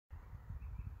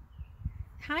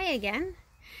Hi again.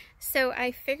 So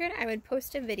I figured I would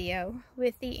post a video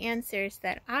with the answers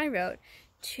that I wrote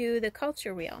to the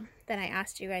culture wheel that I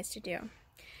asked you guys to do.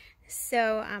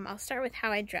 So I'll start with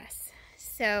how I dress.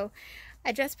 So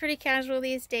I dress pretty casual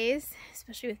these days,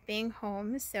 especially with being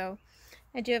home. So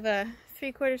I do have a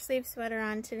 3/4 sleeve sweater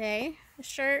on today, a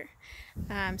shirt,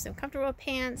 some comfortable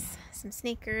pants, some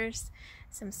sneakers,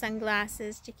 some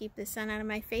sunglasses to keep the sun out of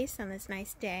my face on this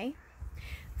nice day.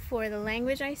 For the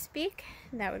language I speak,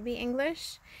 that would be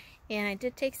English, and I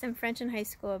did take some French in high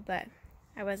school, but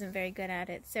I wasn't very good at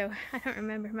it, so I don't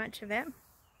remember much of it.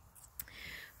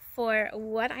 For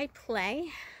what I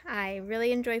play, I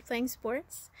really enjoy playing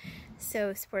sports,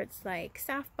 so sports like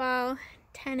softball,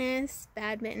 tennis,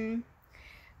 badminton,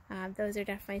 those are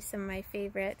definitely some of my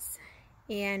favorites.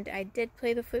 And I did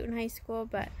play the flute in high school,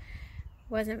 but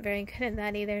wasn't very good at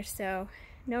that either, so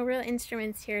no real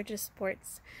instruments here, just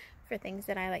sports for things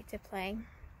that I like to play.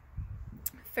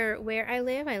 For where I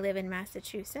live in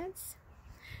Massachusetts.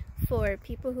 For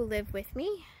people who live with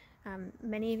me,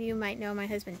 many of you might know my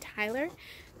husband Tyler,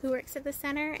 who works at the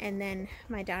center, and then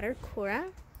my daughter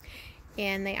Cora.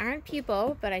 And they aren't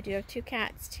people, but I do have 2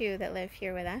 cats too that live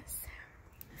here with us.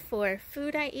 For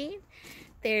food I eat,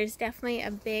 there's definitely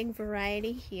a big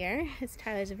variety here, as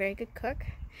Tyler's a very good cook.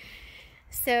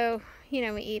 So, we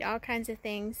eat all kinds of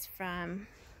things from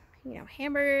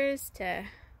hamburgers to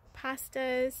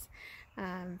pastas,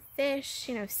 fish.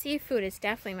 Seafood is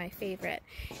definitely my favorite.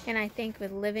 And I think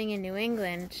with living in New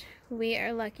England, we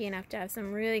are lucky enough to have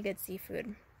some really good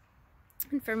seafood.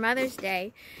 And for Mother's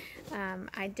Day,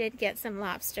 I did get some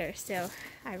lobster, so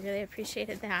I really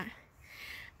appreciated that.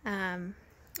 And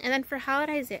then for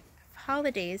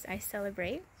holidays I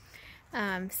celebrate.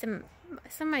 Some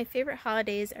of my favorite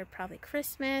holidays are probably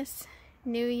Christmas,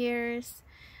 New Year's,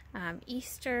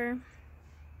 Easter,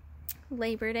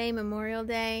 Labor Day, Memorial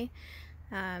Day.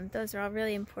 Those are all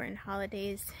really important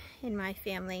holidays in my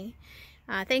family.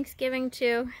 Thanksgiving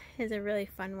too is a really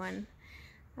fun one.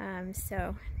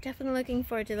 So definitely looking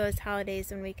forward to those holidays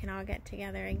when we can all get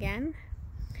together again.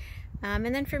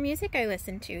 And then for music I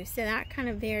listen to, so that kind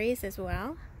of varies as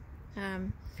well.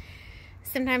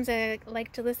 Sometimes I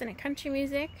like to listen to country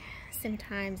music,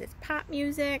 sometimes it's pop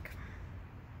music,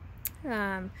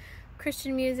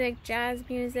 Christian music, jazz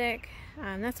music.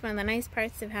 That's one of the nice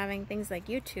parts of having things like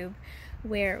YouTube,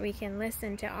 where we can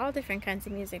listen to all different kinds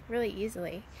of music really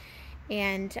easily.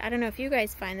 And I don't know if you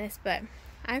guys find this, but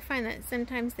I find that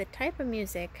sometimes the type of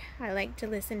music I like to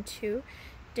listen to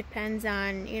depends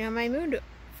on, my mood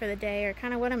for the day or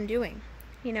kind of what I'm doing.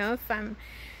 If I'm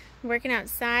working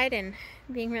outside and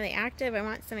being really active, I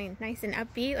want something nice and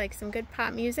upbeat, like some good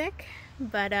pop music.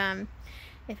 But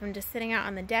if I'm just sitting out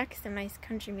on the deck, some nice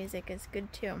country music is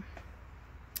good too.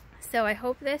 So I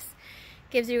hope this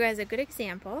gives you guys a good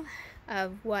example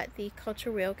of what the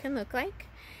culture wheel can look like.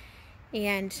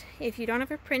 And if you don't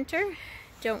have a printer,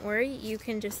 don't worry, you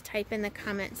can just type in the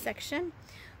comment section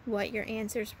what your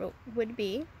answers would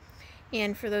be.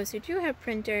 And for those who do have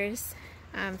printers,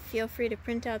 feel free to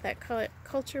print out that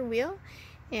culture wheel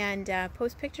and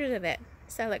post pictures of it.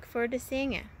 So I look forward to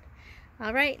seeing it.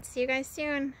 Alright, see you guys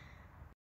soon.